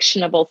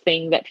actionable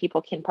thing that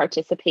people can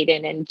participate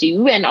in and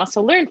do and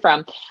also learn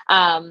from.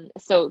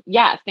 So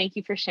yeah, thank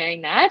you for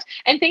sharing that.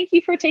 And thank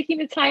you for taking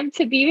the time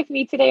to be with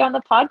me today on the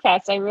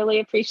podcast. I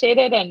really appreciate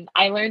it. And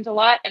I learned a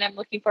lot, and I'm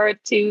looking forward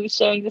to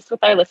sharing this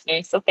with our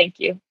listeners. So thank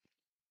you.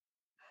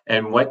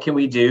 And what can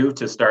we do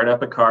to start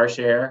up a car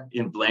share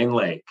in Blaine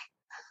Lake?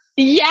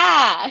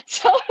 Yeah,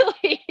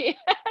 totally.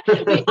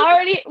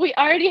 we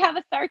already have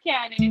a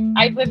Sarcan, and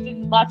I've lived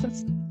in lots of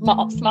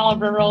small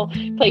rural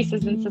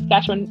places in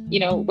Saskatchewan,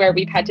 where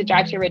we've had to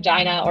drive to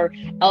Regina or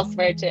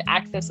elsewhere to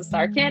access a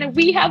Sarcan, and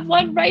we have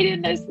one right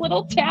in this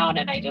little town,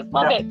 and I just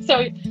love it.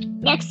 So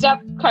Next up,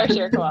 car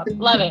share co-op.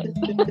 Love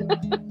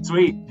it.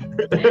 Sweet.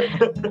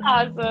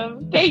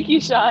 Awesome. Thank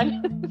you,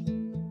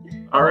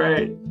 Sean. All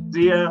right.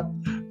 See ya.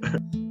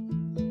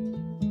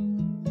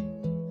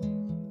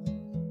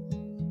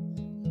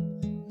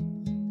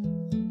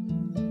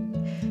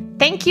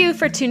 Thank you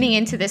for tuning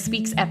in to this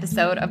week's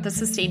episode of the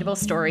Sustainable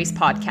Stories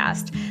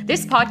podcast.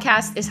 This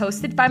podcast is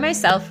hosted by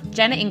myself,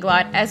 Jenna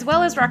Inglot, as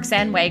well as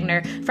Roxanne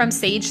Wagner from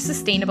Sage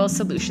Sustainable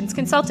Solutions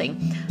Consulting.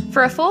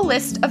 For a full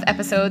list of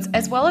episodes,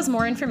 as well as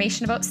more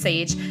information about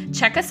Sage,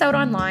 check us out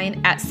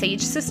online at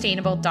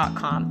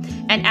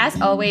sagesustainable.com. And as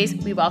always,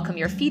 we welcome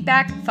your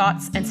feedback,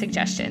 thoughts, and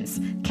suggestions.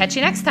 Catch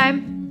you next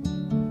time.